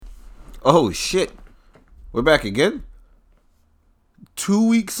Oh shit. We're back again? 2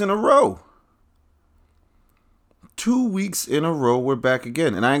 weeks in a row. 2 weeks in a row, we're back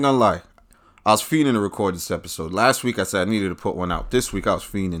again. And I ain't gonna lie. I was fiending to record this episode. Last week I said I needed to put one out. This week I was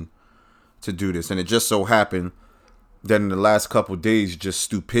fiending to do this. And it just so happened that in the last couple days, just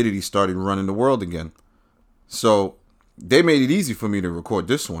stupidity started running the world again. So they made it easy for me to record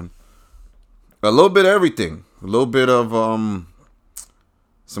this one. A little bit of everything. A little bit of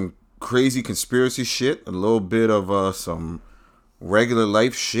some crazy conspiracy shit. A little bit of some regular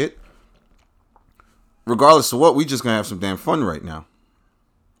life shit. Regardless of what, we just gonna have some damn fun right now.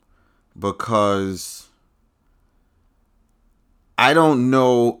 Because I don't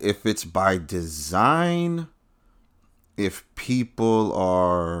know if it's by design, if people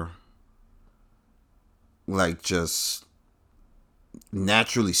are like just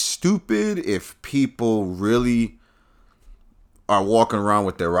naturally stupid, if people really are walking around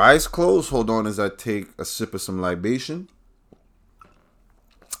with their eyes closed. Hold on as I take a sip of some libation.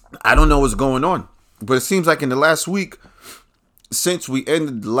 I don't know what's going on. But it seems like in the last week, since we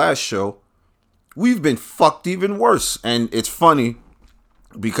ended the last show, we've been fucked even worse. And it's funny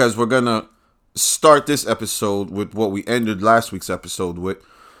because we're going to start this episode with what we ended last week's episode with.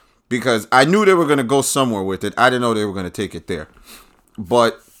 Because I knew they were going to go somewhere with it. I didn't know they were going to take it there.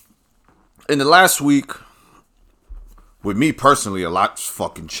 But in the last week, with me personally, a lot's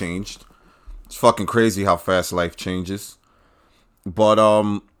fucking changed. It's fucking crazy how fast life changes. But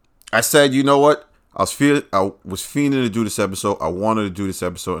I said, you know what? I was fiending to do this episode. I wanted to do this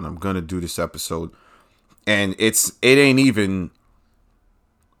episode, and I'm gonna do this episode. And it ain't even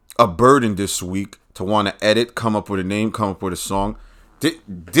a burden this week to want to edit, come up with a name, come up with a song.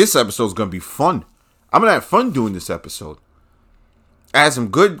 This episode's gonna be fun. I'm gonna have fun doing this episode. I had some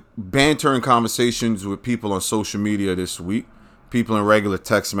good banter and conversations with people on social media this week. People in regular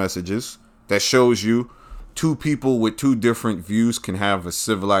text messages. That shows you two people with two different views can have a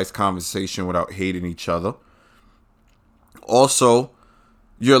civilized conversation without hating each other. Also,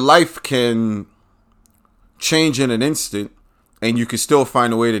 your life can change in an instant, and you can still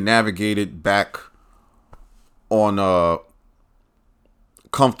find a way to navigate it back on a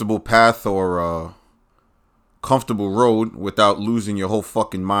comfortable path or a comfortable road without losing your whole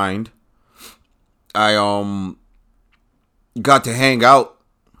fucking mind. I got to hang out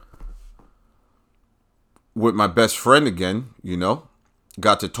with my best friend again, you know.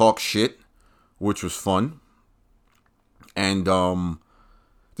 Got to talk shit, which was fun. And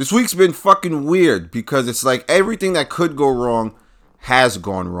this week's been fucking weird because it's like everything that could go wrong has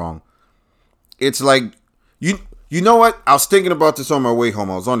gone wrong. It's like, you know what? I was thinking about this on my way home.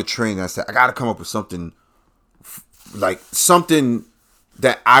 I was on the train and I said, I gotta come up with something, like something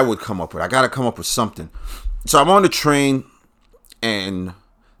that I would come up with. I gotta come up with something. So I'm on the train and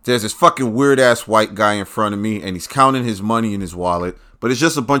there's this fucking weird ass white guy in front of me and he's counting his money in his wallet, but it's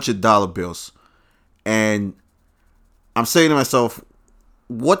just a bunch of dollar bills. And I'm saying to myself,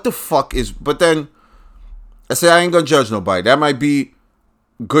 what the fuck is, but then I say I ain't gonna judge nobody. That might be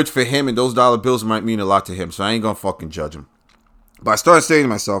good for him and those dollar bills might mean a lot to him, so I ain't gonna fucking judge him. But I started saying to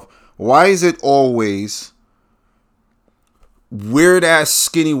myself, why is it always weird ass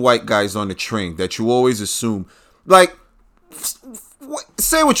skinny white guys on the train that you always assume, like,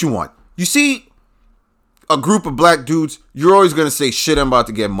 say what you want. You see a group of black dudes, you're always going to say, shit, I'm about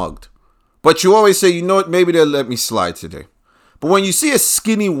to get mugged. But you always say, you know what, maybe they'll let me slide today. But when you see a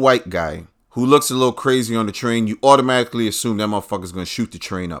skinny white guy who looks a little crazy on the train, you automatically assume that motherfucker's going to shoot the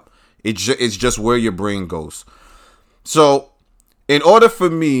train up. It's just where your brain goes. So in order for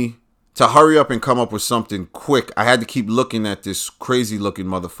me to hurry up and come up with something quick, I had to keep looking at this crazy looking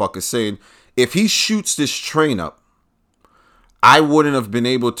motherfucker saying, if he shoots this train up, I wouldn't have been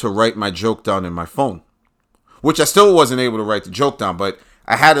able to write my joke down in my phone. Which I still wasn't able to write the joke down, but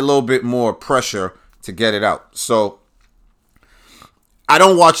I had a little bit more pressure to get it out. So, I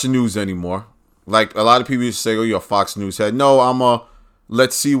don't watch the news anymore. Like, a lot of people used to say, oh, you're a Fox News head. No, I'm a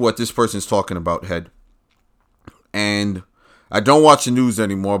let's see what this person's talking about head. And I don't watch the news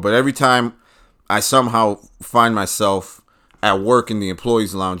anymore, but every time I somehow find myself at work in the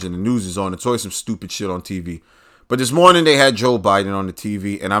employees lounge and the news is on, it's always some stupid shit on TV. But this morning they had Joe Biden on the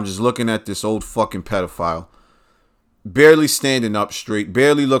TV and I'm just looking at this old fucking pedophile. Barely standing up straight.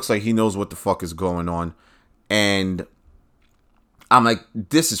 Barely looks like he knows what the fuck is going on. And I'm like,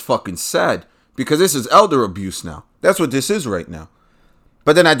 this is fucking sad. Because this is elder abuse now. That's what this is right now.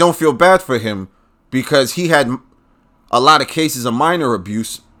 But then I don't feel bad for him because he had a lot of cases of minor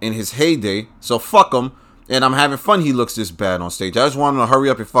abuse in his heyday. So fuck him. And I'm having fun he looks this bad on stage. I just want him to hurry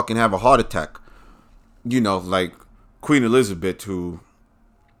up and fucking have a heart attack. You know, like Queen Elizabeth, who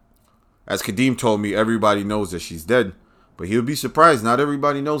As Kadeem told me, everybody knows that she's dead. But he'll be surprised. Not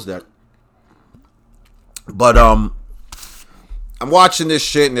everybody knows that. But I'm watching this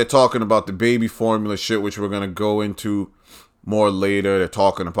shit and they're talking about the baby formula shit, which we're going to go into more later. They're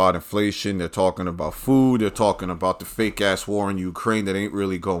talking about inflation. They're talking about food. They're talking about the fake ass war in Ukraine that ain't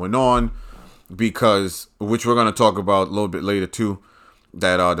really going on. Because, which we're going to talk about a little bit later too,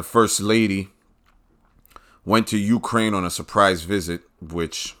 that the first lady went to Ukraine on a surprise visit,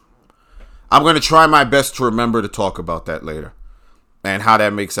 which I'm going to try my best to remember to talk about that later and how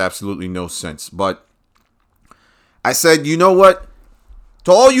that makes absolutely no sense. But I said, you know what?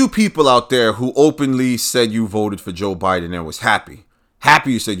 To all you people out there who openly said you voted for Joe Biden and was happy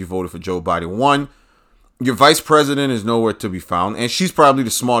you said you voted for Joe Biden. One, your vice president is nowhere to be found, and she's probably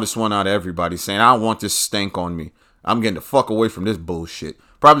the smartest one out of everybody, saying, I don't want this stank on me. I'm getting the fuck away from this bullshit.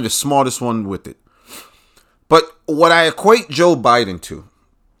 Probably the smartest one with it. But what I equate Joe Biden to,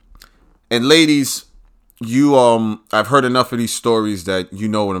 and ladies, you I've heard enough of these stories that you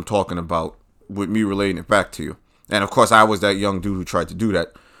know what I'm talking about with me relating it back to you. And of course, I was that young dude who tried to do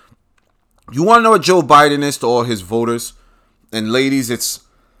that. You want to know what Joe Biden is to all his voters? And ladies, it's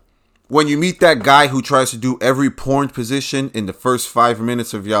when you meet that guy who tries to do every porn position in the first 5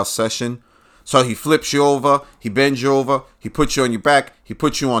 minutes of y'all session. So he flips you over, he bends you over, he puts you on your back, he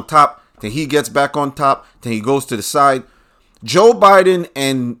puts you on top, then he gets back on top, then he goes to the side. Joe Biden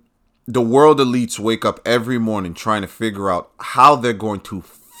and the world elites wake up every morning trying to figure out how they're going to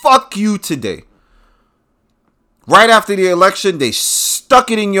fuck you today. Right after the election, they stuck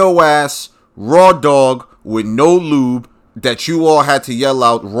it in your ass, raw dog, with no lube, that you all had to yell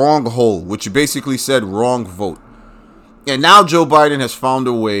out wrong hole, which basically said wrong vote. And now Joe Biden has found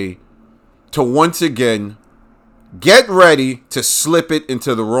a way to once again get ready to slip it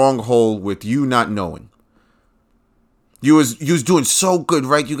into the wrong hole with you not knowing. You was doing so good,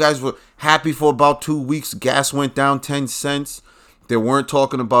 right? You guys were happy for about 2 weeks. Gas went down 10 cents. They weren't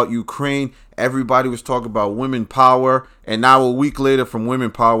talking about Ukraine. Everybody was talking about women power. And now a week later from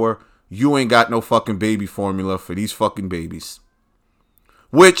women power, you ain't got no fucking baby formula for these fucking babies.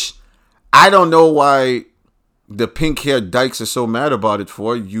 Which, I don't know why the pink-haired dykes are so mad about it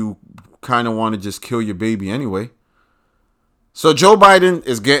for. You kind of want to just kill your baby anyway. So Joe Biden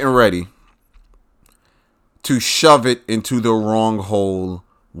is getting ready to shove it into the wrong hole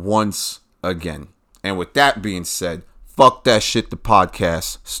once again. And with that being said, fuck that shit, the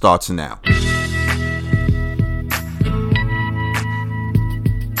podcast starts now.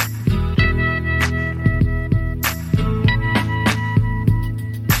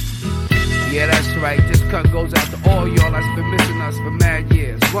 Yeah, that's right. This cut goes out to all y'all that's been missing us for mad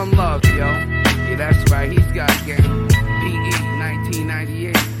years. One love, yo. Yeah, that's right. He's got game. PE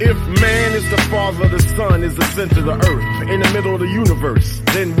 1998. If man is the father, the sun is the center of the earth, in the middle of the universe,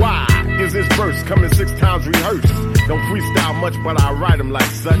 then why is this verse coming 6 times rehearsed? Don't freestyle much, but I write them like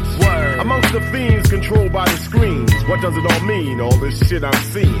such. Word. Amongst the fiends controlled by the screens, what does it all mean, all this shit I'm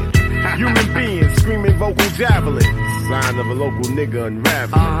seeing? Human beings screaming vocal javelins, sign of a local nigga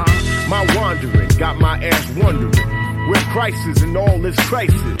unraveling. My wandering got my ass wondering, where crisis and all this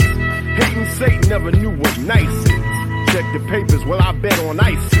crisis. Hating Satan never knew what nice is. Check the papers, well I bet on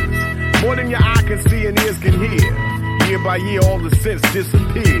ISIS. More than your eye can see and ears can hear. Year by year all the sense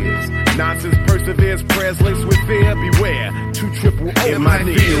disappears. Nonsense perseveres, prayers laced with fear. Beware, 2 triple O. It might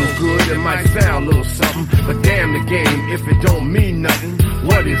feel good, it might sound a little something, but damn the game if it don't mean nothing.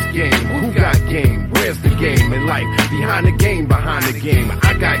 What is game? Who got game? Where's the game in life? Behind the game, behind the game.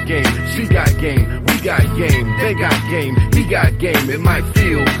 I got game, she got game, we got game, they got game, he got game. It might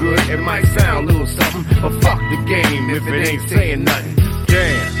feel good, it might sound a little something, but fuck the game if it ain't saying nothing.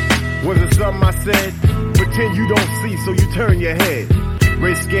 Damn, was it something I said? Pretend you don't see, so you turn your head.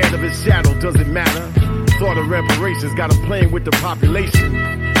 Race scared of his shadow, does it matter? Thought of reparations, got him playing with the population.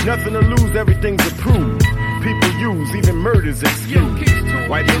 Nothing to lose, everything's approved. People use, even murders excuse.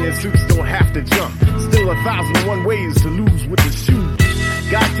 White men in suits don't have to jump. Still 1,001 ways to lose with the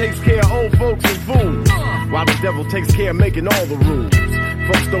shoes. God takes care of old folks and fools, while the devil takes care of making all the rules.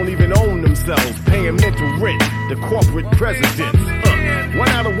 Folks don't even own themselves, paying mental rent to corporate presidents. 1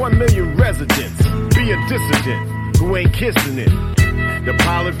 out of 1 million residents. Be a dissident who ain't kissing it. The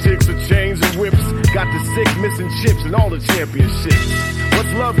politics of chains and whips got the sick missing chips and all the championships.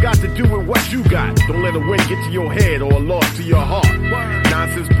 What's love got to do with what you got? Don't let a win get to your head or a loss to your heart.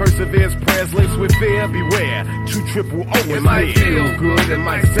 Nonsense perseveres, prayers laced with fear. Beware, 2 triple O. It might feel good, it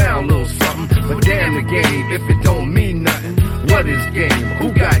might sound a little something, but damn the game if it don't mean nothing. What is game?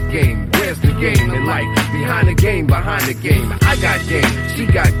 Who got game? Where's the game in life? Behind the game, behind the game. I got game, she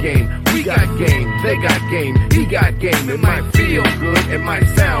got game, we got game, they got game, he got game. It might feel good, it might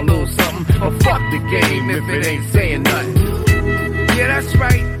sound a little something, something, or fuck the game if it ain't saying nothing. Yeah, that's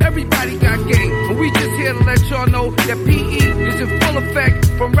right, everybody got game. But we just here to let y'all know that PE is in full effect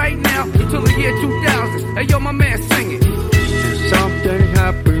from right now until the year 2000. Hey, yo, my man, sing it. There's something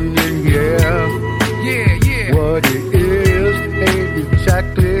happening, yeah. Yeah, yeah. What it is ain't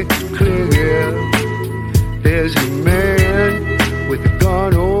exactly clear. There's a man with a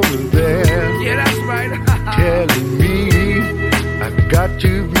gun over there. Yeah, that's right. Telling me I got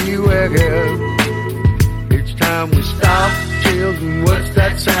to beware. It's time we stop. Children, what's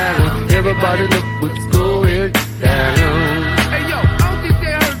that sound? Everybody look what's going down. Hey, yo, I don't think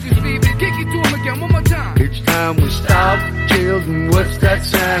they heard you, Stevie. Kick it to him again, one more time. It's time we stop. Children, what's that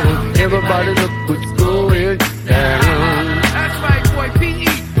sound? Everybody look what's going down. That's right, boy. PE,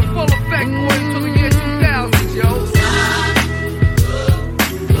 the full effect, boy, until the year 2000, yo.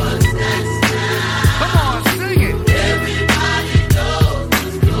 Come on, sing it. Everybody knows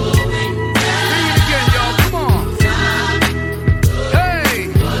what's going down. Sing it again, y'all. Come on. Hey.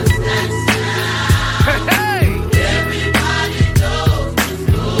 What's that sound? Hey, hey. Everybody knows what's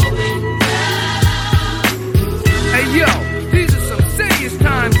going down. Hey, yo, these are some serious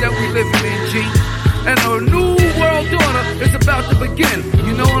times that we living in, G. And a new world order is about to begin.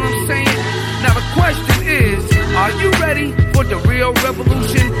 You know what I'm saying? Now the question is, are you ready for the real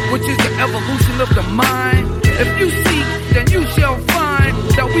revolution, which is the evolution of the mind? If you seek, then you shall find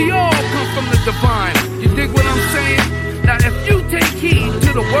that we all come from the divine. You dig what I'm saying? Now if you take heed to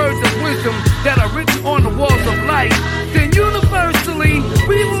the words of wisdom that are written on the walls of life, then universally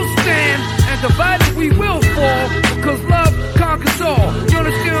we will stand, and divided we will fall, because love conquers all. You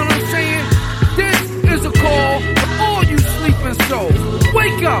understand what I'm saying? This is a call for all you sleeping souls.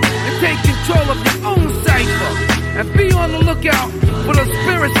 Wake up and take control of your own cipher, and be on the lookout for the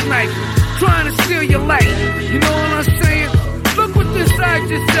spirit snipers trying to steal your light. You know what I'm saying? Look within inside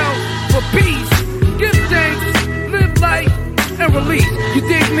yourself for peace. Give thanks, live life, and release. You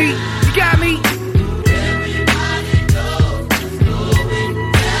dig me? You got me?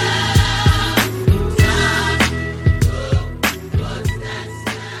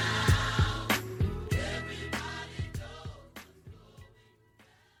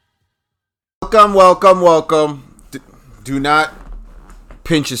 Welcome. Do not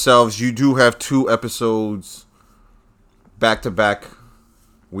pinch yourselves. You do have 2 episodes back to back.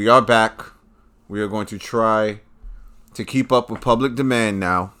 We are back. We are going to try to keep up with public demand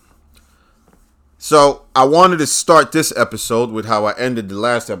now. So I wanted to start this episode with how I ended the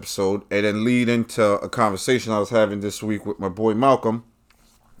last episode and then lead into a conversation I was having this week with my boy Malcolm.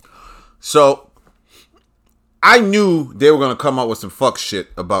 So I knew they were going to come up with some fuck shit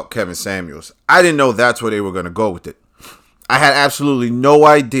about Kevin Samuels. I didn't know that's where they were going to go with it. I had absolutely no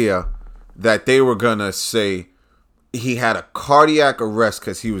idea that they were going to say he had a cardiac arrest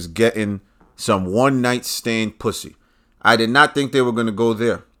because he was getting some one-night stand pussy. I did not think they were going to go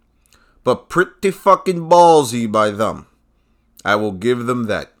there. But pretty fucking ballsy by them. I will give them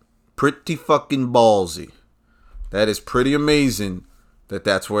that. Pretty fucking ballsy. That is pretty amazing that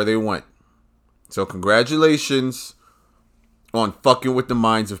that's where they went. So congratulations on fucking with the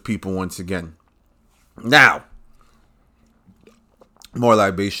minds of people once again. Now, more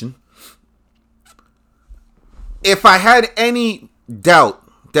libation. If I had any doubt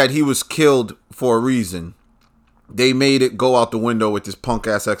that he was killed for a reason, they made it go out the window with this punk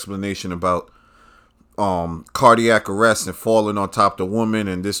ass explanation about cardiac arrest and falling on top of the woman,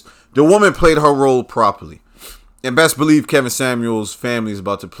 and the woman played her role properly. And best believe Kevin Samuels' family is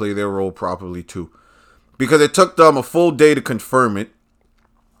about to play their role properly too. Because it took them a full day to confirm it.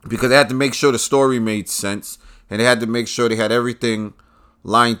 Because they had to make sure the story made sense. And they had to make sure they had everything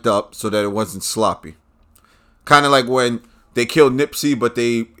lined up so that it wasn't sloppy. Kind of like when they killed Nipsey, but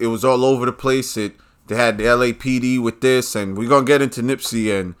it was all over the place. They had the LAPD with this. And we're going to get into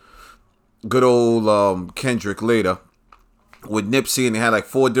Nipsey and good old Kendrick later. With Nipsey, and they had like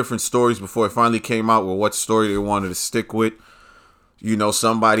 4 different stories before it finally came out with what story they wanted to stick with. You know,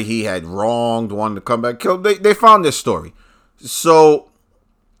 somebody he had wronged, wanted to come back, killed. They found this story. So,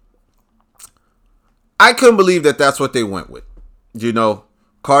 I couldn't believe that that's what they went with. You know,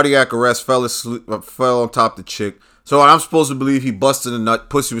 cardiac arrest, fell on top of the chick. So, I'm supposed to believe he busted a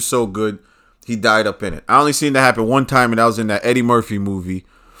nut, pussy was so good, he died up in it. I only seen that happen one time, and that was in that Eddie Murphy movie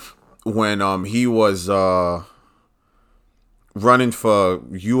when he was running for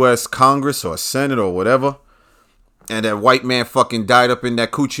U.S. Congress or Senate or whatever, and that white man fucking died up in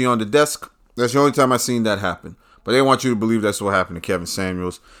that coochie on the desk. That's the only time I seen that happen. But they want you to believe that's what happened to Kevin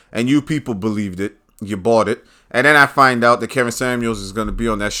Samuels, and you people believed it. You bought it. And then I find out that Kevin Samuels is going to be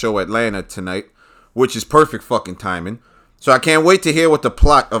on that show Atlanta tonight, which is perfect fucking timing. So I can't wait to hear what the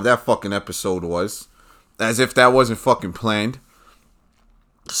plot of that fucking episode was. As if that wasn't fucking planned.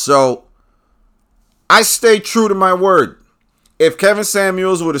 So, I stay true to my word. If Kevin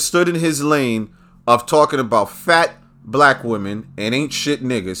Samuels would have stood in his lane of talking about fat black women and ain't shit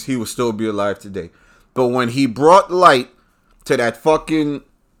niggas, he would still be alive today. But when he brought light to that fucking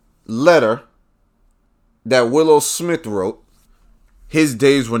letter that Willow Smith wrote, his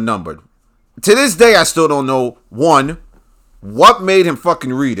days were numbered. To this day, I still don't know, one, what made him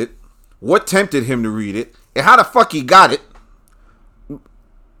fucking read it, what tempted him to read it, and how the fuck he got it.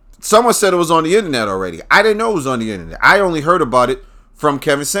 Someone said it was on the internet already. I didn't know it was on the internet. I only heard about it from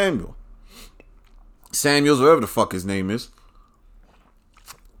Kevin Samuels, whatever the fuck his name is.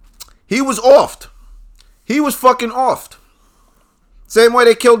 He was offed. He was fucking offed. Same way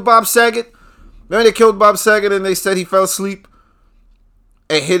they killed Bob Saget. Remember they killed Bob Saget and they said he fell asleep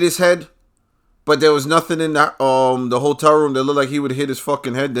and hit his head? But there was nothing in the hotel room that looked like he would hit his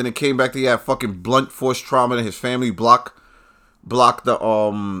fucking head. Then it came back to he had fucking blunt force trauma and his family blocked the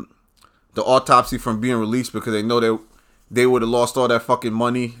autopsy from being released because they know they would have lost all that fucking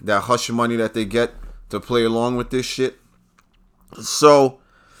money, that hush money that they get to play along with this shit. So,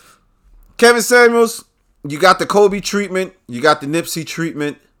 Kevin Samuels, you got the Kobe treatment, you got the Nipsey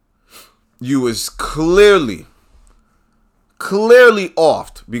treatment. You was clearly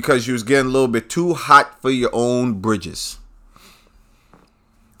offed because you was getting a little bit too hot for your own bridges.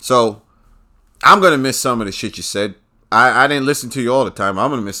 So, I'm going to miss some of the shit you said. I didn't listen to you all the time.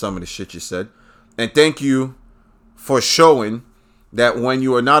 I'm going to miss some of the shit you said. And thank you for showing that when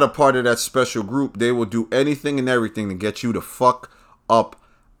you are not a part of that special group, they will do anything and everything to get you the fuck up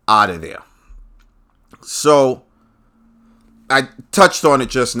out of there. So, I touched on it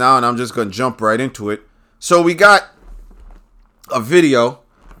just now, and I'm just going to jump right into it. So, we got a video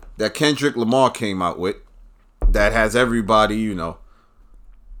that Kendrick Lamar came out with that has everybody, you know,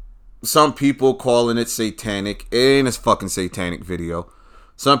 some people calling it satanic. It ain't a fucking satanic video.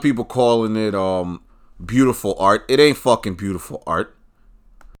 Some people calling it beautiful art. It ain't fucking beautiful art.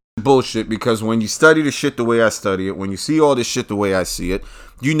 Bullshit, because when you study the shit the way I study it, when you see all this shit the way I see it,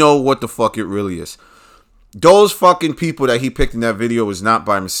 you know what the fuck it really is. Those fucking people that he picked in that video was not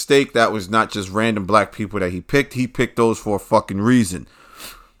by mistake. That was not just random black people that he picked. He picked those for a fucking reason.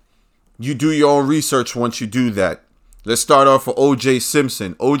 You do your own research once you do that. Let's start off with O.J.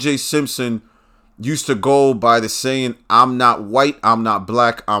 Simpson. O.J. Simpson used to go by the saying, I'm not white, I'm not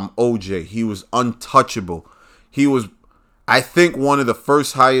black, I'm O.J. He was untouchable. He was, I think, one of the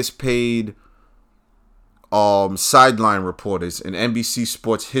first highest paid sideline reporters in NBC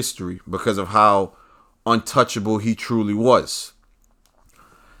sports history because of how untouchable he truly was.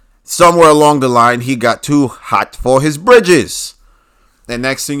 Somewhere along the line, he got too hot for his bridges. And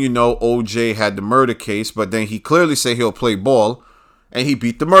next thing you know, OJ had the murder case, but then he clearly said he'll play ball, and he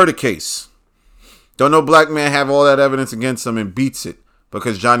beat the murder case. Don't no black man have all that evidence against him and beats it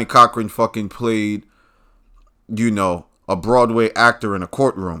because Johnny Cochran fucking played, you know, a Broadway actor in a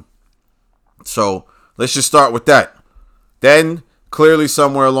courtroom. So let's just start with that. Then clearly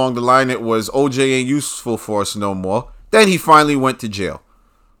somewhere along the line it was OJ ain't useful for us no more. Then he finally went to jail.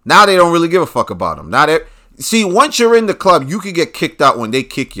 Now they don't really give a fuck about him. See, once you're in the club, you can get kicked out when they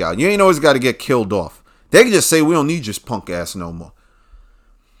kick you out. You ain't always got to get killed off. They can just say, we don't need your punk ass no more.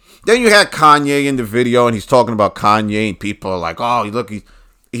 Then you had Kanye in the video, and he's talking about Kanye, and people are like, oh, look,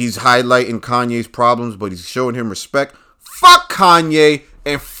 he's highlighting Kanye's problems, but he's showing him respect. Fuck Kanye,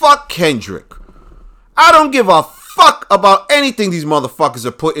 and fuck Kendrick. I don't give a fuck about anything these motherfuckers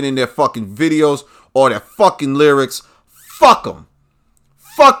are putting in their fucking videos or their fucking lyrics. Fuck them.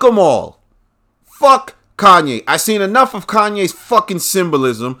 Fuck them all. Fuck Kanye. I seen enough of Kanye's fucking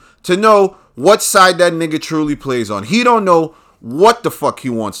symbolism to know what side that nigga truly plays on. He don't know what the fuck he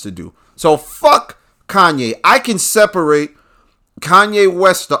wants to do. So fuck Kanye. I can separate Kanye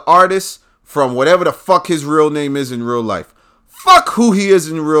West, the artist, from whatever the fuck his real name is in real life. Fuck who he is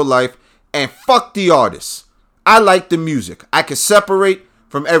in real life and fuck the artist. I like the music. I can separate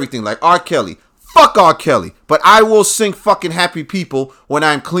from everything like R. Kelly. Fuck R. Kelly. But I will sing fucking Happy People when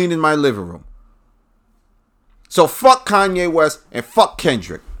I'm cleaning my living room. So fuck Kanye West and fuck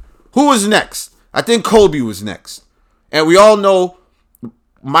Kendrick. Who was next? I think Kobe was next. And we all know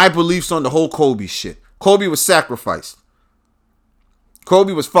my beliefs on the whole Kobe shit. Kobe was sacrificed.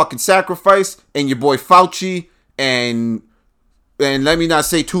 Kobe was fucking sacrificed. And your boy Fauci and let me not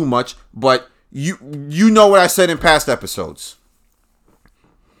say too much, but you know what I said in past episodes.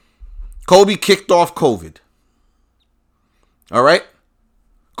 Kobe kicked off COVID. All right?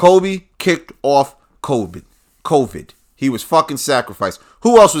 Kobe kicked off COVID. He was fucking sacrificed.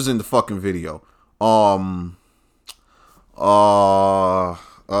 Who else was in the fucking video?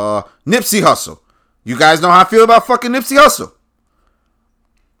 Nipsey Hussle. You guys know how I feel about fucking Nipsey Hussle.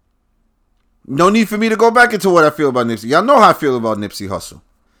 No need for me to go back into what I feel about Nipsey. Y'all know how I feel about Nipsey Hussle.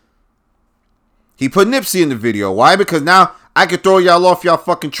 He put Nipsey in the video. Why? Because now I can throw y'all off y'all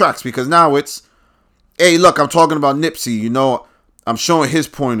fucking tracks. Because now it's, hey, look, I'm talking about Nipsey. You know, I'm showing his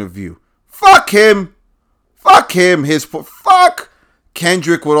point of view. Fuck him. Fuck him. Fuck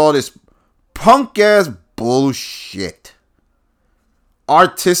Kendrick with all this punk ass bullshit.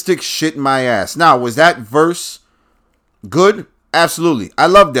 Artistic shit in my ass. Now, was that verse good? Absolutely. I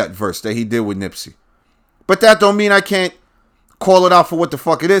love that verse that he did with Nipsey. But that don't mean I can't call it out for what the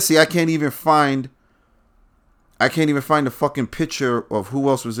fuck it is. See, I can't even find the fucking picture of who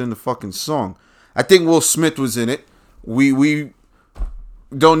else was in the fucking song. I think Will Smith was in it. We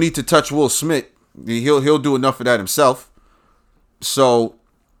don't need to touch Will Smith. He'll do enough of that himself. So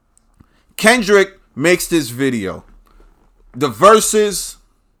Kendrick makes this video. The verses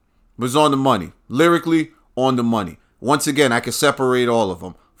was on the money. Lyrically on the money. Once again, I can separate all of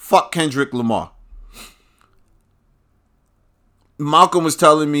them. Fuck Kendrick Lamar. Malcolm was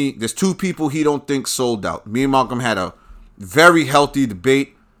telling me there's two people he don't think sold out. Me and Malcolm had a very healthy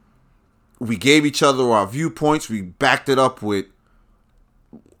debate. We gave each other our viewpoints. We backed it up with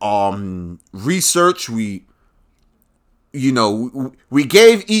research. We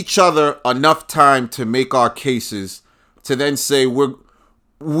gave each other enough time to make our cases to then say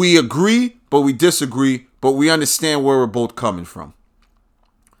we agree, but we disagree, but we understand where we're both coming from.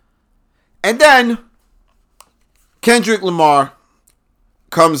 And then Kendrick Lamar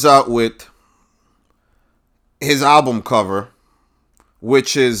comes out with his album cover,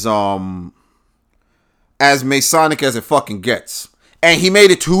 which is as Masonic as it fucking gets. And he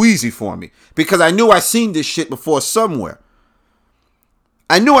made it too easy for me because I knew I seen this shit before somewhere.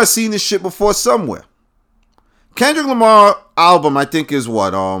 Kendrick Lamar album, I think, is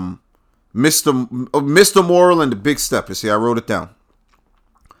what? Mr. Moral and the Big Steppers. See, I wrote it down.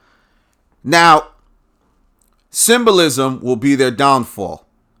 Now, symbolism will be their downfall.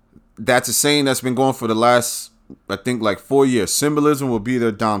 That's a saying that's been going for the last, I think, like 4 years. Symbolism will be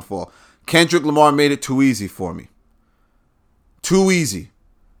their downfall. Kendrick Lamar made it too easy for me. Too easy.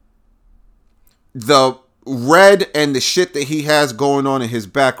 The red and the shit that he has going on in his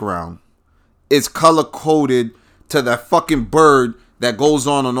background is color-coded to that fucking bird that goes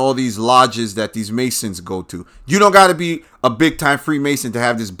on all these lodges that these Masons go to. You don't got to be a big-time Freemason to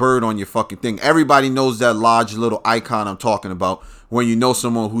have this bird on your fucking thing. Everybody knows that lodge little icon I'm talking about when you know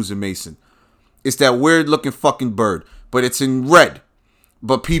someone who's a Mason. It's that weird-looking fucking bird, but it's in red.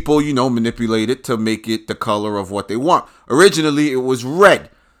 But people, manipulate it to make it the color of what they want. Originally, it was red.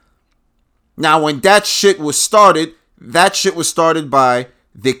 Now, when that shit was started by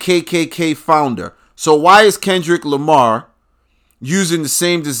the KKK founder. So why is Kendrick Lamar using the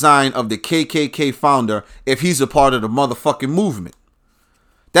same design of the KKK founder if he's a part of the motherfucking movement?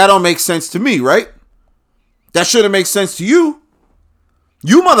 That don't make sense to me, right? That shouldn't make sense to you.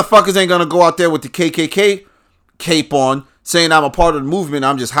 You motherfuckers ain't gonna go out there with the KKK cape on saying I'm a part of the movement.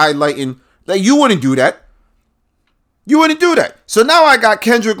 I'm just highlighting. Like, you wouldn't do that. So now I got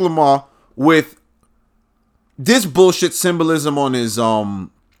Kendrick Lamar with this bullshit symbolism on his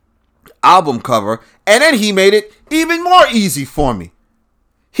album cover, and then he made it even more easy for me.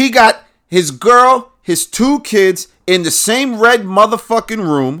 He got his girl, his two kids in the same red motherfucking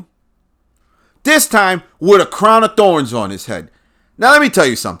room, this time with a crown of thorns on his head. Now let me tell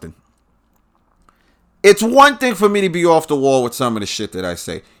you something. It's one thing for me to be off the wall with some of the shit that I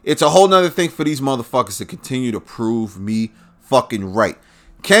say. It's a whole nother thing for these motherfuckers to continue to prove me fucking right.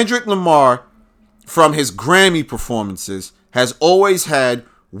 Kendrick Lamar, from his Grammy performances, has always had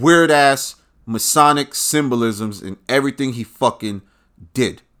weird-ass Masonic symbolisms in everything he fucking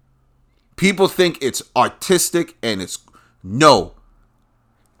did. People think it's artistic, and it's no.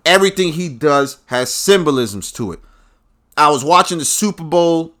 Everything he does has symbolisms to it. I was watching the Super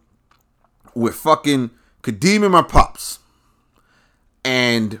Bowl with fucking Kadeem and my pops.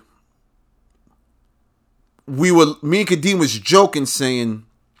 And me and Kadeem was joking, saying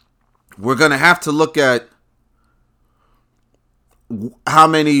we're going to have to look at how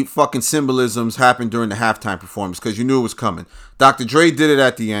many fucking symbolisms happened during the halftime performance, because you knew it was coming. Dr. Dre did it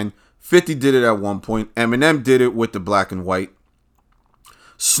at the end. 50 did it at one point. Eminem did it with the black and white.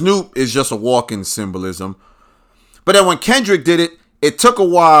 Snoop is just a walk-in symbolism. But then when Kendrick did it, it took a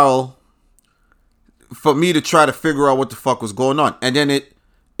while for me to try to figure out what the fuck was going on. And then it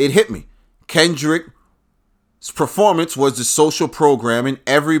hit me. Kendrick's performance was the social programming,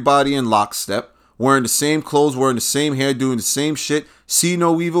 everybody in lockstep, wearing the same clothes, wearing the same hair, doing the same shit. See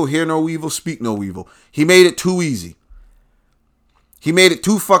no evil, hear no evil, speak no evil. He made it too easy. He made it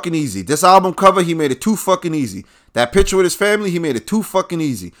too fucking easy. This album cover, he made it too fucking easy. That picture with his family, he made it too fucking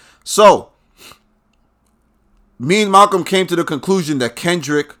easy. So, me and Malcolm came to the conclusion that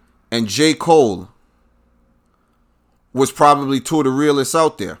Kendrick and J. Cole was probably two of the realists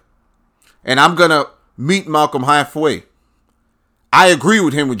out there. And I'm going to meet Malcolm halfway. I agree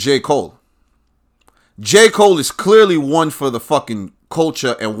with him with J. Cole. J. Cole is clearly one for the fucking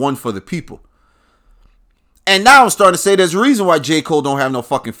culture and one for the people. And now I'm starting to say there's a reason why J. Cole don't have no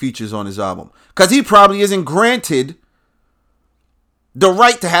fucking features on his album. Because he probably isn't granted the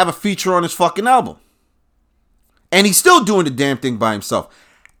right to have a feature on his fucking album. And he's still doing the damn thing by himself.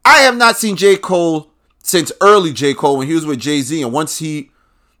 I have not seen J. Cole since early J. Cole when he was with Jay-Z. And once he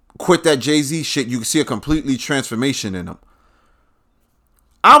quit that Jay-Z shit, you can see a completely transformation in him.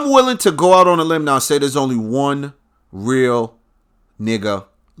 I'm willing to go out on a limb now and say there's only one real nigga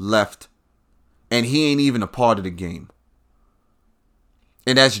left. And he ain't even a part of the game.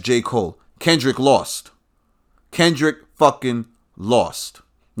 And that's J. Cole. Kendrick lost. Kendrick fucking lost.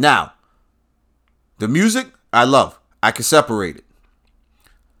 Now, the music, I love. I can separate it.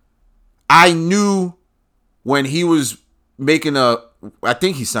 I knew when he was making I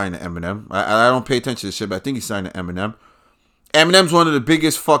think he signed to Eminem. I don't pay attention to this shit, but I think he signed to Eminem. Eminem's one of the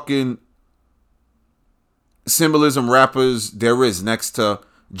biggest fucking symbolism rappers there is, next to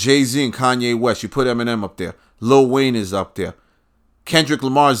Jay-Z and Kanye West. You put Eminem up there. Lil Wayne is up there. Kendrick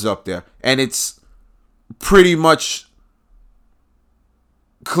Lamar's up there. And it's pretty much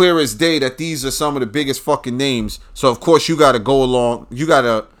clear as day that these are some of the biggest fucking names. So, of course, you got to go along. You got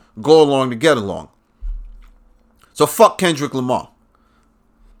to go along to get along. So, fuck Kendrick Lamar.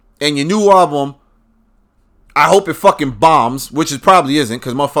 And your new album, I hope it fucking bombs, which it probably isn't,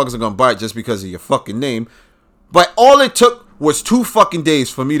 because motherfuckers are going to buy it just because of your fucking name. But all it took was 2 fucking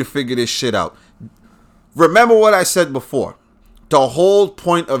days for me to figure this shit out. Remember what I said before. The whole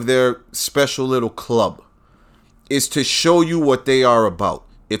point of their special little club is to show you what they are about.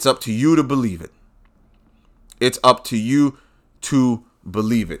 It's up to you to believe it. It's up to you to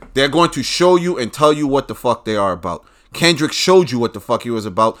believe it. They're going to show you and tell you what the fuck they are about. Kendrick showed you what the fuck he was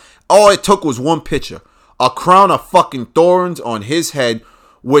about. All it took was one picture. A crown of fucking thorns on his head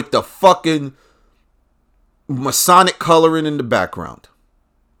with the fucking Masonic coloring in the background.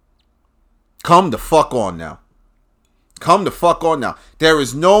 Come the fuck on now. Come the fuck on now. There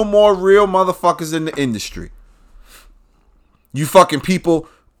is no more real motherfuckers in the industry. You fucking people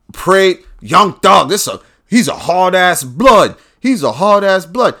pray, Young Thug, he's a hard ass blood. He's a hard ass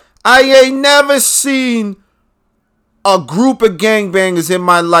blood. I ain't never seen a group of gangbangers in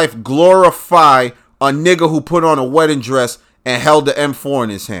my life glorify a nigga who put on a wedding dress and held the M4 in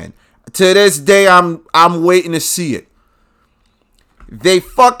his hand. To this day, I'm waiting to see it. They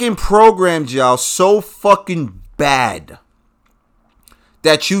fucking programmed y'all so fucking bad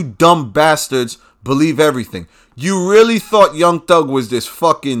that you dumb bastards believe everything. You really thought Young Thug was this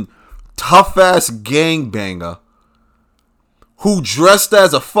fucking tough ass gangbanger who dressed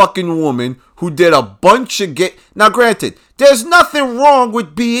as a fucking woman, who did a bunch of gay. Now, granted, there's nothing wrong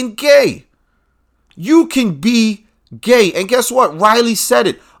with being gay. You can be gay. And guess what? Riley said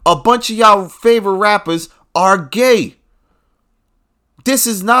it. A bunch of y'all favorite rappers are gay. This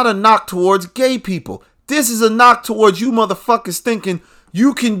is not a knock towards gay people. This is a knock towards you motherfuckers thinking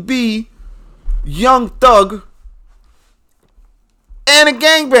you can be Young Thug and a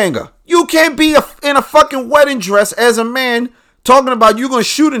gangbanger. You can't be in a fucking wedding dress as a man talking about you gonna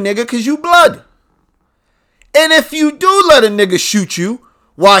shoot a nigga because you blood. And if you do let a nigga shoot you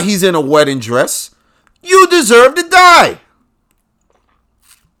while he's in a wedding dress, you deserve to die.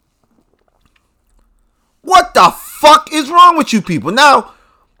 What the fuck is wrong with you people? Now,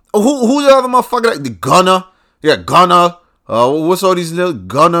 who the other motherfucker? The Gunna. Yeah, Gunna. What's all these little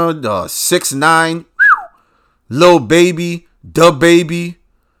Gunna? 6ix9ine. Lil Baby. Da Baby.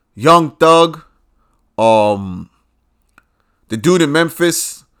 Young Thug. The dude in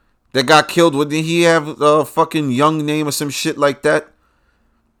Memphis that got killed. Didn't he have a fucking Young name or some shit like that?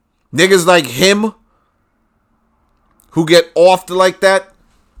 Niggas like him who get offed like that.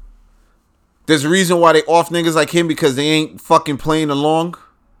 There's a reason why they off niggas like him, because they ain't fucking playing along.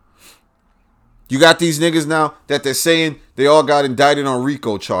 You got these niggas now that they're saying they all got indicted on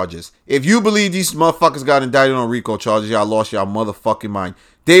RICO charges. If you believe these motherfuckers got indicted on RICO charges, y'all lost y'all motherfucking mind.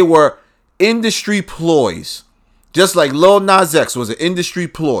 They were industry ploys. Just like Lil Nas X was an industry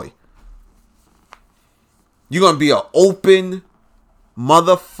ploy. You're going to be an open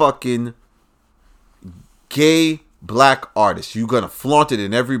motherfucking gay black artist. You're going to flaunt it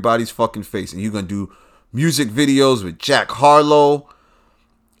in everybody's fucking face. And you're going to do music videos with Jack Harlow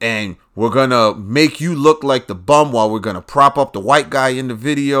and we're gonna make you look like the bum while we're gonna prop up the white guy in the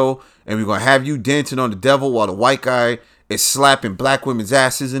video, and we're gonna have you dancing on the devil while the white guy is slapping black women's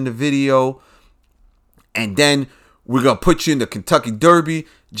asses in the video. And then we're gonna put you in the Kentucky Derby,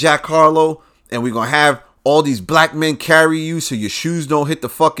 Jack Harlow, and we're gonna have all these black men carry you so your shoes don't hit the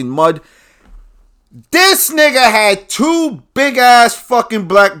fucking mud. This nigga had 2 big ass fucking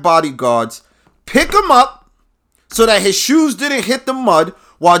black bodyguards pick him up so that his shoes didn't hit the mud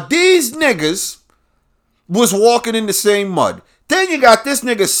while these niggas was walking in the same mud. Then you got this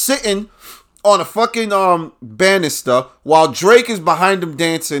nigga sitting on a fucking banister while Drake is behind him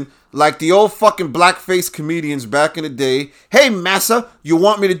dancing like the old fucking blackface comedians back in the day. Hey, massa, you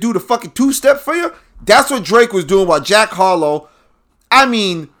want me to do the fucking 2-step for you? That's what Drake was doing while Jack Harlow. I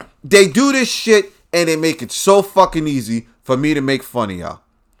mean, they do this shit and they make it so fucking easy for me to make fun of y'all.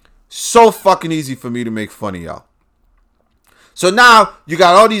 So fucking easy for me to make fun of y'all. So now you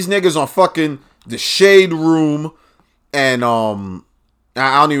got all these niggas on fucking the Shade Room, and I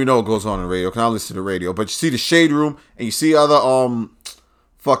don't even know what goes on the radio, because I don't listen to the radio, but you see the Shade Room and you see other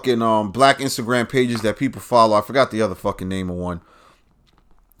fucking black Instagram pages that people follow. I forgot the other fucking name of one.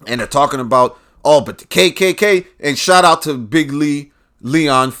 And they're talking about, but the KKK, and shout out to Big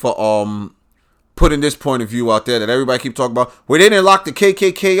Leon for putting this point of view out there that everybody keep talking about, where they didn't lock the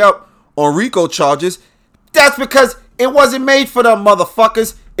KKK up on RICO charges. That's because it wasn't made for them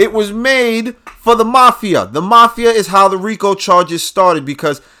motherfuckers. It was made for the mafia. The mafia is how the RICO charges started,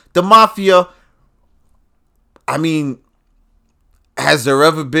 because the mafia, I mean, has there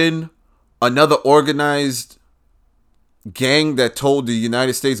ever been another organized gang that told the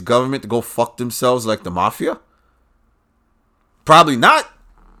United States government to go fuck themselves like the mafia? Probably not.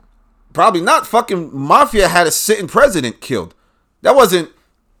 Probably not. Fucking mafia had a sitting president killed. That wasn't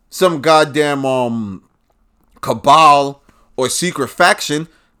some goddamn cabal or secret faction.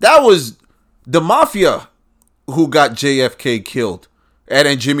 That was the mafia who got JFK killed. And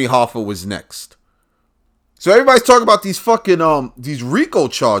then Jimmy Hoffa was next. So everybody's talking about these fucking these RICO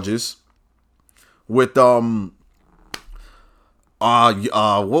charges with what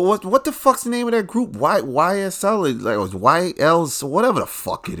the fuck's the name of that group? YSL, like it was YL, whatever the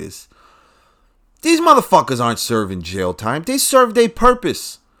fuck it is. These motherfuckers aren't serving jail time. They serve their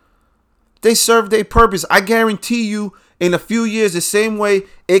purpose. They serve their purpose. I guarantee you, in a few years, the same way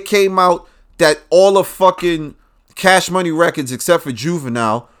it came out that all of fucking Cash Money Records, except for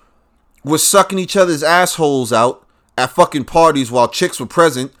Juvenile, was sucking each other's assholes out at fucking parties while chicks were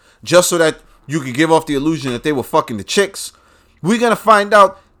present, just so that you could give off the illusion that they were fucking the chicks. We're gonna find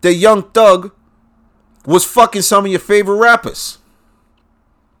out that Young Thug was fucking some of your favorite rappers.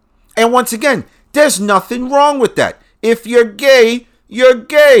 And once again, there's nothing wrong with that. If you're gay, you're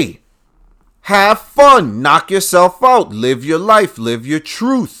gay. Have fun. Knock yourself out. Live your life. Live your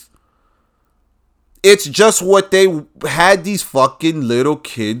truth. It's just what they had these fucking little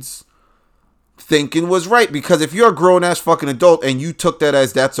kids thinking was right. Because if you're a grown-ass fucking adult and you took that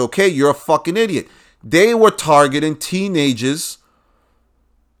as that's okay, you're a fucking idiot. They were targeting teenagers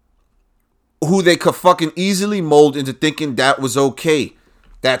who they could fucking easily mold into thinking that was okay.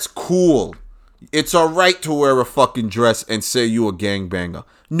 That's cool. It's alright to wear a fucking dress and say you a gangbanger.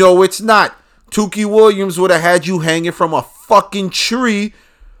 No, it's not. Tukey Williams would have had you hanging from a fucking tree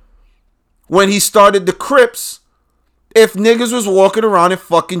when he started the Crips if niggas was walking around in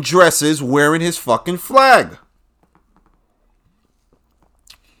fucking dresses wearing his fucking flag.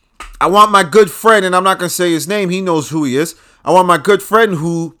 I want my good friend, and I'm not going to say his name, he knows who he is. I want my good friend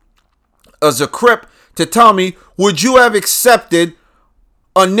who is a Crip to tell me, would you have accepted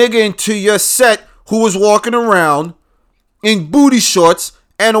a nigga into your set who was walking around in booty shorts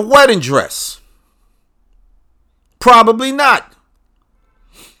and a wedding dress? Probably not.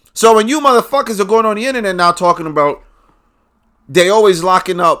 So when you motherfuckers are going on the internet now talking about they always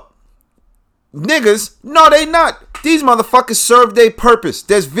locking up niggas, no, they not. These motherfuckers serve their purpose.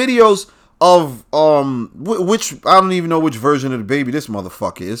 There's videos of which I don't even know which version of the baby this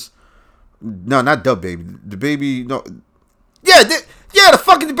motherfucker is. No, not the baby. The baby, no. Yeah, the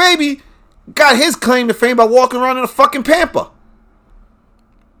fucking baby got his claim to fame by walking around in a fucking pamper.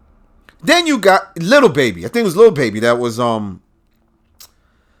 Then you got Little Baby. I think it was Little Baby that was on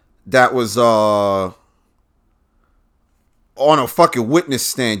a fucking witness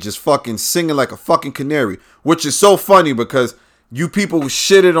stand just fucking singing like a fucking canary, which is so funny because you people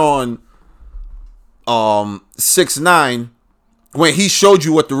shitted on 6ix9ine when he showed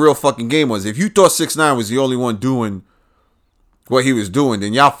you what the real fucking game was. If you thought 6ix9ine was the only one doing what he was doing,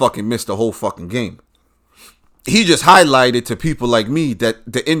 then y'all fucking missed the whole fucking game. He just highlighted to people like me that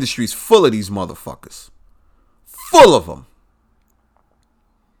the industry's full of these motherfuckers. Full of them.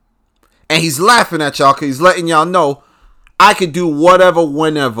 And he's laughing at y'all because he's letting y'all know I could do whatever,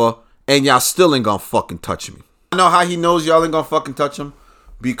 whenever, and y'all still ain't gonna fucking touch me. I know how he knows y'all ain't gonna fucking touch him?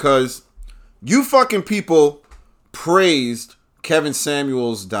 Because you fucking people praised Kevin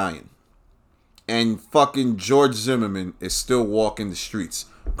Samuels dying. And fucking George Zimmerman is still walking the streets.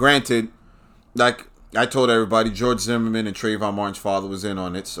 Granted, like I told everybody, George Zimmerman and Trayvon Martin's father was in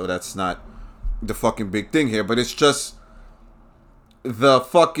on it, so that's not the fucking big thing here. But it's just the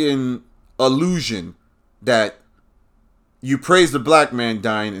fucking illusion that you praise the black man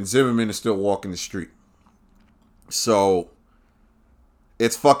dying and Zimmerman is still walking the street. So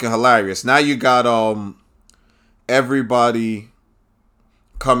it's fucking hilarious. Now you got everybody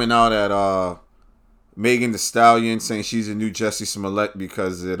coming out at Megan Thee Stallion saying she's a new Jussie Smollett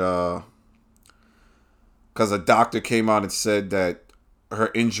because a doctor came out and said that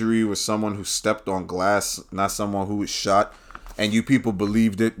her injury was someone who stepped on glass, not someone who was shot. And you people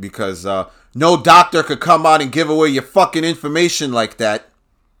believed it because no doctor could come out and give away your fucking information like that.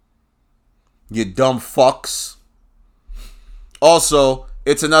 You dumb fucks. Also,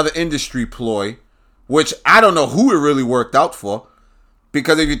 it's another industry ploy, which I don't know who it really worked out for.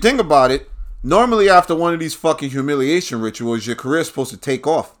 Because if you think about it, normally after one of these fucking humiliation rituals, your career is supposed to take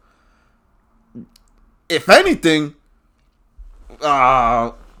off. If anything,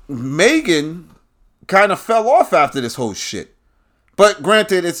 Megan kind of fell off after this whole shit. But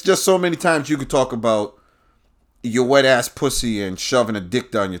granted, it's just so many times you could talk about your wet ass pussy and shoving a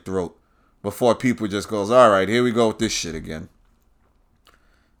dick down your throat before people just goes, all right, here we go with this shit again.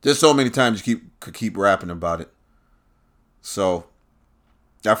 Just so many times you could keep rapping about it. So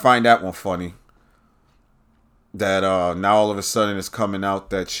I find that one funny. That now all of a sudden it's coming out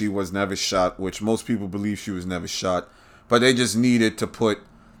that she was never shot, which most people believe she was never shot. But they just needed to put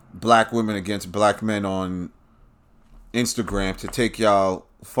black women against black men on Instagram to take y'all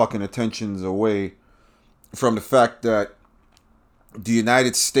fucking attentions away from the fact that the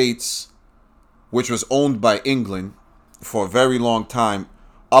United States, which was owned by England for a very long time,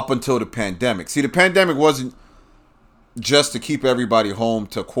 up until the pandemic. See, the pandemic wasn't just to keep everybody home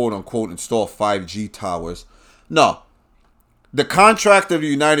to quote unquote install 5G towers. No. The contract of the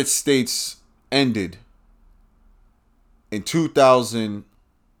United States ended in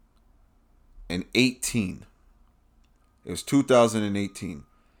 2018. It was 2018.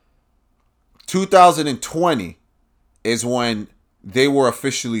 2020 is when they were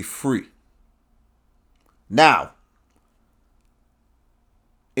officially free. Now,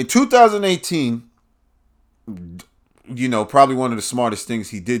 in 2018, you know, probably one of the smartest things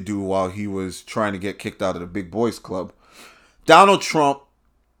he did do while he was trying to get kicked out of the Big Boys Club, Donald Trump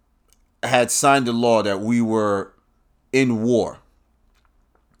had signed a law that we were in war.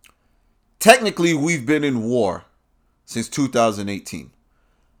 Technically, we've been in war since 2018.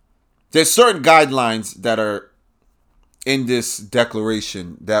 There's certain guidelines that are in this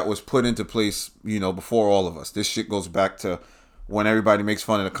declaration that was put into place, you know, before all of us. This shit goes back to when everybody makes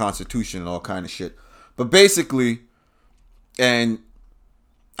fun of the Constitution and all kind of shit. But basically, and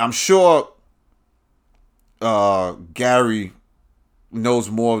I'm sure Gary knows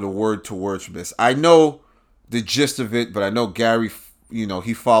more of the word to words from this. I know the gist of it, but I know Gary, you know,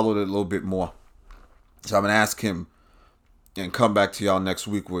 he followed it a little bit more. So I'm going to ask him and come back to y'all next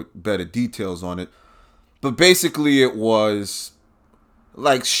week with better details on it. But basically it was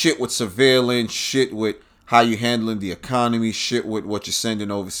like shit with surveillance, shit with how you handling the economy, shit with what you're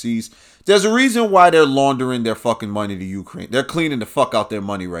sending overseas. There's a reason why they're laundering their fucking money to Ukraine. They're cleaning the fuck out their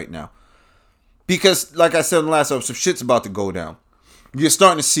money right now. Because, like I said in the last episode, shit's about to go down. You're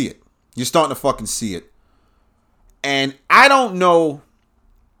starting to see it. You're starting to fucking see it. And I don't know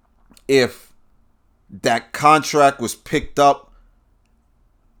if that contract was picked up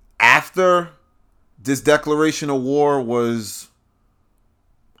after this declaration of war was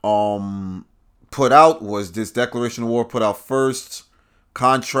put out. Was this declaration of war put out first?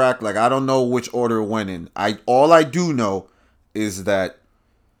 Contract, like I don't know which order it went in. All I do know is that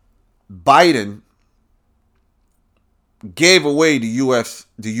Biden gave away the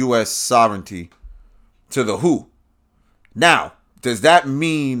US sovereignty to the WHO. Now, does that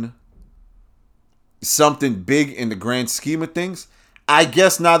mean something big in the grand scheme of things? I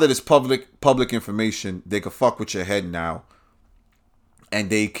guess now that it's public information, they can fuck with your head now. And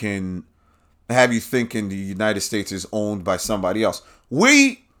they can have you thinking the United States is owned by somebody else.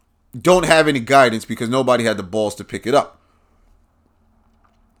 We don't have any guidance because nobody had the balls to pick it up.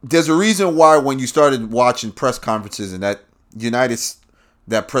 There's a reason why when you started watching press conferences and that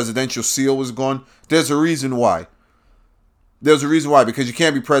presidential seal was gone, there's a reason why. There's a reason why, because you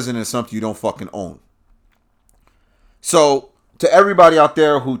can't be president of something you don't fucking own. So To everybody out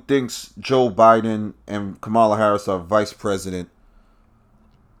there who thinks Joe Biden and Kamala Harris are vice president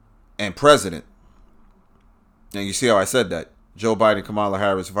and president, and you see how I said that, Joe Biden, Kamala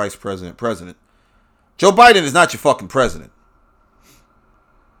Harris, vice president, president. Joe Biden is not your fucking president.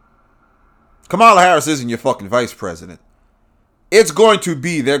 Kamala Harris isn't your fucking vice president. They're going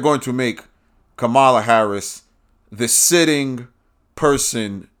to make Kamala Harris the sitting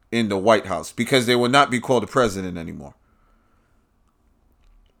person in the White House because they will not be called the president anymore.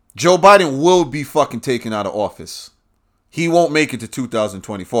 Joe Biden will be fucking taken out of office. He won't make it to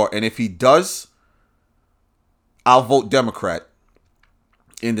 2024. And if he does, I'll vote Democrat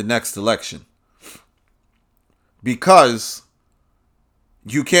in the next election. Because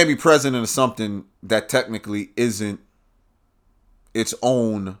you can't be president of something that technically isn't its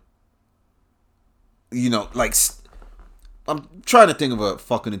own, like, I'm trying to think of a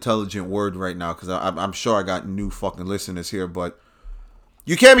fucking intelligent word right now because I'm sure I got new fucking listeners here, but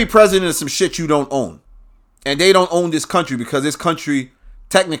you can't be president of some shit you don't own. And they don't own this country because this country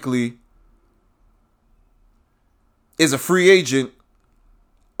technically is a free agent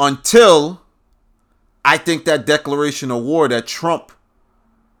until I think that declaration of war that Trump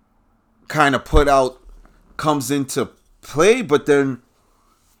kind of put out comes into play. But then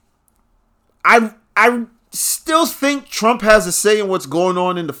I still think Trump has a say in what's going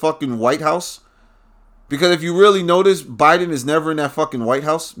on in the fucking White House. Because if you really notice, Biden is never in that fucking White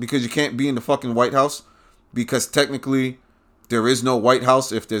House because you can't be in the fucking White House because technically there is no White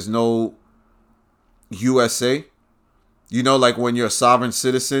House if there's no USA. Like when you're a sovereign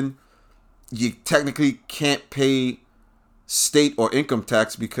citizen, you technically can't pay state or income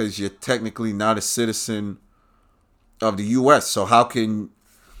tax because you're technically not a citizen of the US. So how can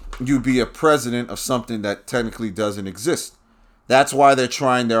you be a president of something that technically doesn't exist? That's why they're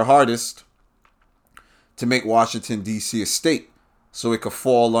trying their hardest to make Washington, D.C. a state so it could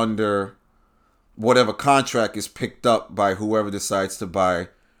fall under whatever contract is picked up by whoever decides to buy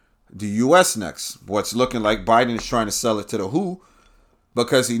the U.S. next. What's looking like Biden is trying to sell it to the WHO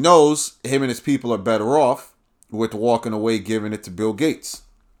because he knows him and his people are better off with walking away giving it to Bill Gates.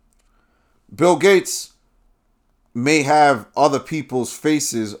 Bill Gates may have other people's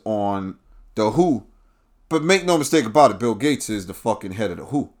faces on the WHO, but make no mistake about it, Bill Gates is the fucking head of the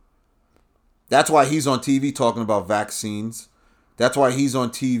WHO. That's why he's on TV talking about vaccines. That's why he's on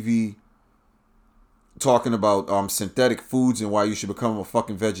TV talking about synthetic foods and why you should become a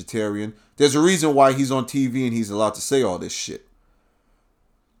fucking vegetarian. There's a reason why he's on TV and he's allowed to say all this shit.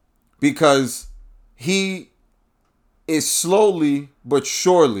 Because he is slowly but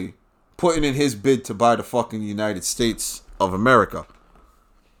surely putting in his bid to buy the fucking United States of America.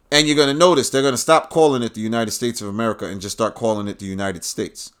 And you're going to notice they're going to stop calling it the United States of America and just start calling it the United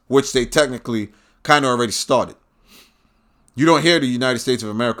States, which they technically kind of already started. You don't hear the United States of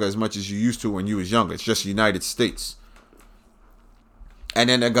America as much as you used to when you was younger. It's just United States. And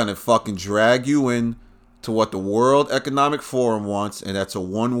then they're going to fucking drag you in to what the World Economic Forum wants, and that's a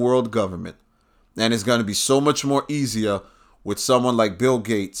one world government. And it's going to be so much more easier with someone like Bill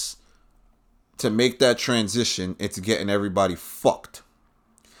Gates to make that transition into getting everybody fucked.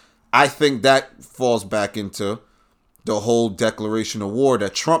 I think that falls back into the whole declaration of war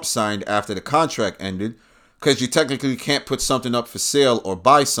that Trump signed after the contract ended, because you technically can't put something up for sale or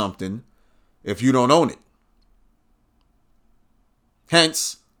buy something if you don't own it.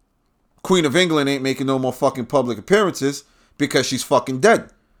 Hence, Queen of England ain't making no more fucking public appearances because she's fucking dead.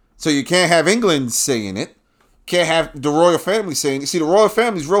 So you can't have England saying it. Can't have the royal family saying it. You see, the royal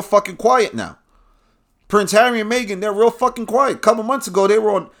family's real fucking quiet now. Prince Harry and Meghan, they're real fucking quiet. A couple months ago, they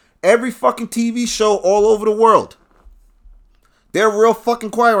were on every fucking TV show all over the world. They're real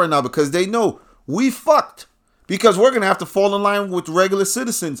fucking quiet right now because they know we fucked. Because we're going to have to fall in line with regular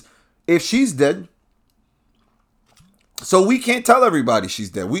citizens if she's dead. So we can't tell everybody she's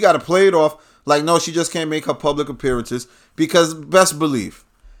dead. We got to play it off like, no, she just can't make her public appearances. Because best believe,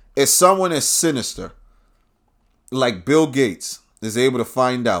 if someone as sinister like Bill Gates is able to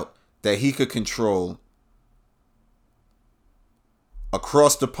find out that he could control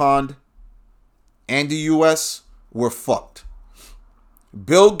across the pond and the U.S., we're fucked.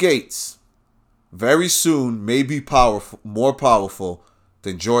 Bill Gates very soon may be more powerful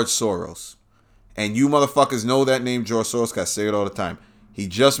than George Soros. And you motherfuckers know that name, George Soros, 'cause I say it all the time. He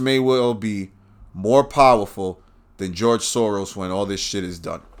just may well be more powerful than George Soros when all this shit is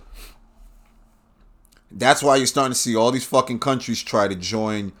done. That's why you're starting to see all these fucking countries try to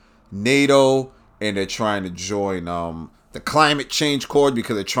join NATO, and they're trying to join the climate change accord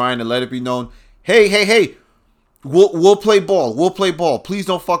because they're trying to let it be known, hey, we'll play ball. We'll play ball. Please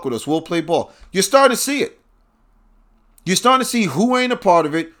don't fuck with us. We'll play ball. You're starting to see it. You're starting to see who ain't a part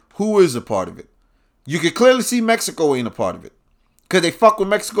of it, who is a part of it. You can clearly see Mexico ain't a part of it. Because they fuck with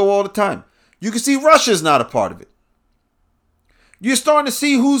Mexico all the time. You can see Russia's not a part of it. You're starting to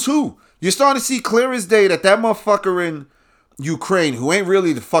see who's who. You're starting to see clear as day that motherfucker in Ukraine, who ain't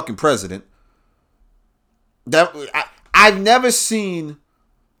really the fucking president, I've never seen,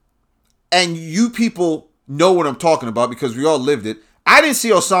 and you people know what I'm talking about because we all lived it. I didn't see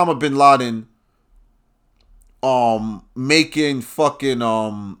Osama bin Laden making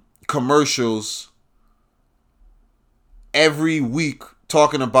fucking commercials every week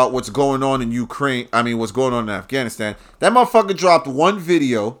talking about what's going on in Ukraine. I mean, what's going on in Afghanistan. That motherfucker dropped one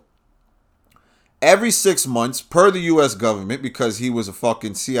video every 6 months per the U.S. government because he was a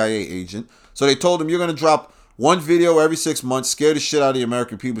fucking CIA agent. So they told him, you're going to drop one video every 6 months, scare the shit out of the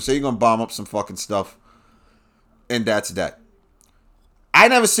American people, say you're going to bomb up some fucking stuff. And that's that. I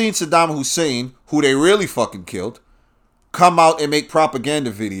never seen Saddam Hussein, who they really fucking killed, come out and make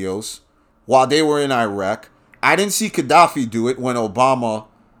propaganda videos while they were in Iraq. I didn't see Gaddafi do it when Obama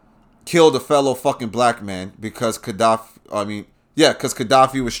killed a fellow fucking black man because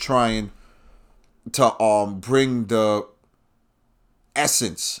Gaddafi was trying to bring the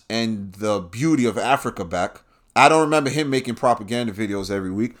essence and the beauty of Africa back. I don't remember him making propaganda videos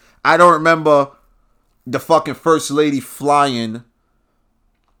every week. I don't remember the fucking first lady flying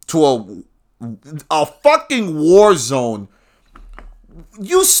to a fucking war zone.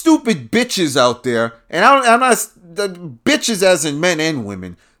 You stupid bitches out there, and I'm not the bitches as in men and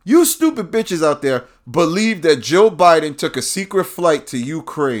women. You stupid bitches out there believe that Joe Biden took a secret flight to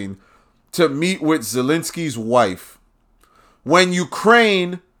Ukraine to meet with Zelensky's wife when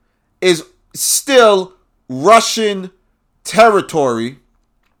Ukraine is still Russian territory.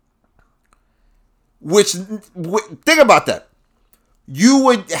 Which, think about that. You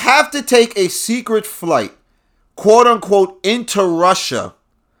would have to take a secret flight, quote unquote, into Russia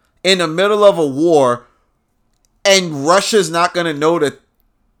in the middle of a war, and Russia's not going to know that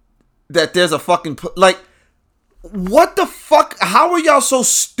there's a fucking, like, what the fuck? How are y'all so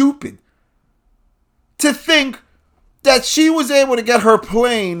stupid to think that she was able to get her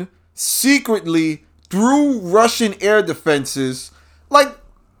plane secretly through Russian air defenses? Like,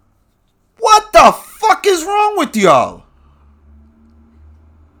 what the fuck is wrong with y'all?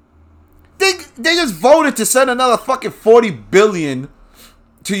 They just voted to send another fucking $40 billion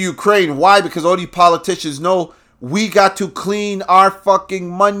to Ukraine. Why? Because all these politicians know we got to clean our fucking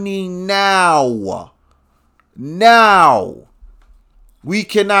money now. Now. We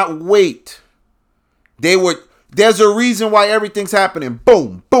cannot wait. There's a reason why everything's happening.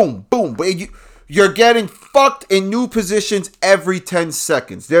 Boom, boom, boom. But you're getting fucked in new positions every 10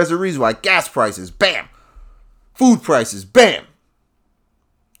 seconds. There's a reason why gas prices, bam. Food prices, bam.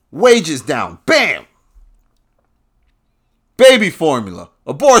 Wages down, bam. Baby formula,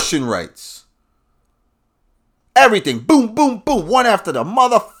 abortion rights. Everything, boom, boom, boom. One after the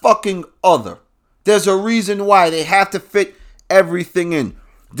motherfucking other. There's a reason why they have to fit everything in.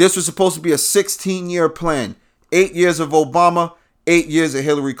 This was supposed to be a 16-year plan. 8 years of Obama, 8 years of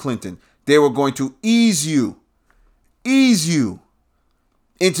Hillary Clinton. They were going to ease you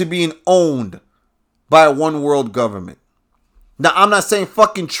into being owned by a one world government. Now, I'm not saying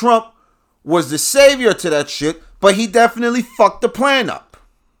fucking Trump was the savior to that shit, but he definitely fucked the plan up.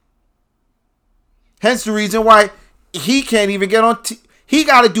 Hence the reason why he can't even get on he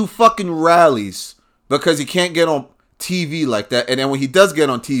got to do fucking rallies because he can't get on TV like that. And then when he does get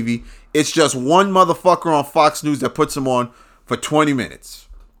on TV, it's just one motherfucker on Fox News that puts him on for 20 minutes.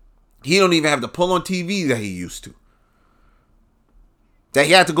 He don't even have to pull on TV that he used to. That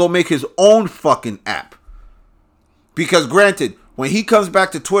he had to go make his own fucking app. Because granted, when he comes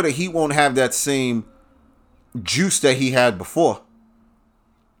back to Twitter, he won't have that same juice that he had before.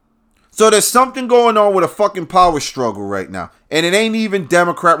 So there's something going on with a fucking power struggle right now. And it ain't even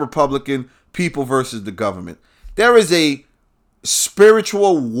Democrat, Republican, people versus the government. There is a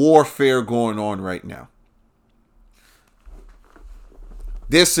spiritual warfare going on right now.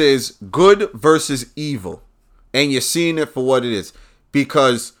 This is good versus evil. And you're seeing it for what it is.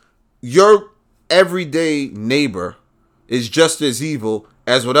 Because your everyday neighbor is just as evil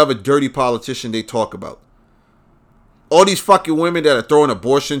as whatever dirty politician they talk about. All these fucking women that are throwing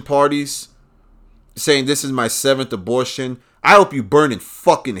abortion parties, saying this is my 7th abortion. I hope you burn in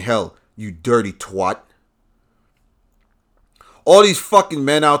fucking hell, you dirty twat. All these fucking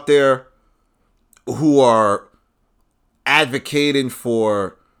men out there who are advocating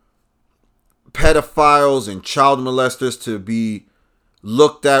for pedophiles and child molesters to be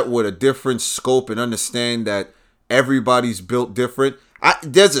looked at with a different scope and understand that everybody's built different.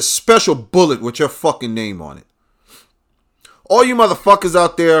 There's a special bullet with your fucking name on it. All you motherfuckers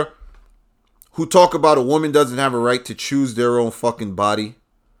out there who talk about a woman doesn't have a right to choose their own fucking body,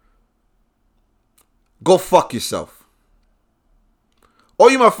 go fuck yourself. All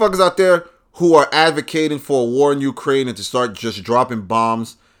you motherfuckers out there who are advocating for a war in Ukraine and to start just dropping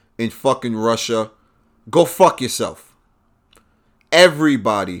bombs in fucking Russia, go fuck yourself.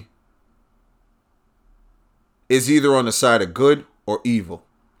 Everybody is either on the side of good or evil.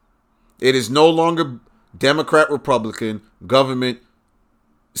 It is no longer Democrat, Republican, government,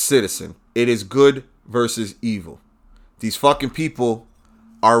 citizen. It is good versus evil. These fucking people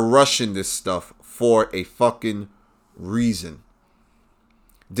are rushing this stuff for a fucking reason.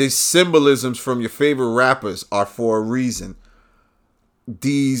 These symbolisms from your favorite rappers are for a reason.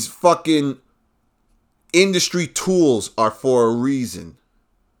 These fucking industry tools are for a reason.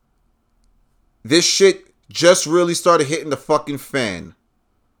 This shit just really started hitting the fucking fan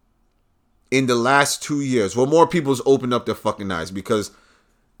in the last 2 years. Well, more people's opened up their fucking eyes, because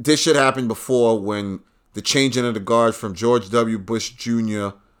this shit happened before, when the changing of the guard from George W. Bush Jr.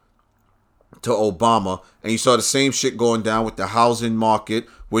 to Obama, and you saw the same shit going down with the housing market,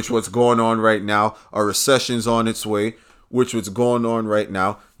 which what's going on right now. A recession's on its way, which what's going on right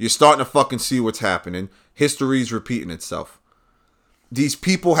now. You're starting to fucking see what's happening. History's repeating itself. These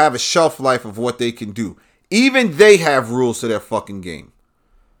people have a shelf life of what they can do. Even they have rules to their fucking game.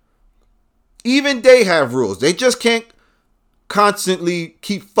 Even they have rules. They just can't constantly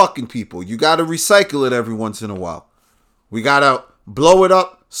keep fucking people. You got to recycle it every once in a while. We got to blow it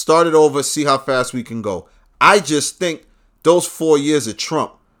up, start it over, see how fast we can go. I just think those 4 years of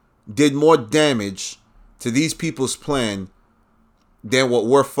Trump did more damage to these people's plan than what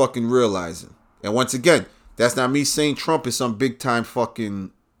we're fucking realizing. And once again, that's not me saying Trump is some big time fucking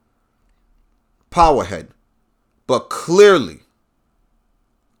powerhead. But clearly,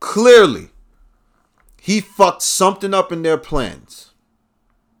 he fucked something up in their plans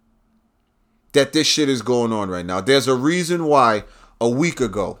that this shit is going on right now. There's a reason why a week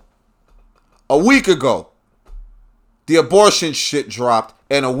ago, the abortion shit dropped,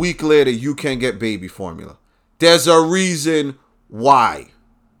 and a week later, you can't get baby formula. There's a reason why.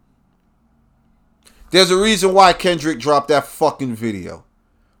 There's a reason why Kendrick dropped that fucking video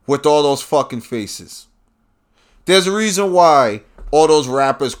with all those fucking faces. There's a reason why all those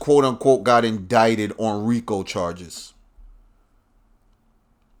rappers, quote unquote, got indicted on RICO charges.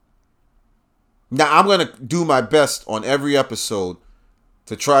 Now, I'm going to do my best on every episode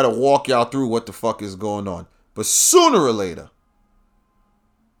to try to walk y'all through what the fuck is going on. But sooner or later,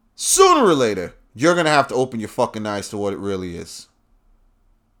 you're going to have to open your fucking eyes to what it really is.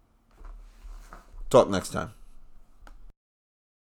 Talk next time.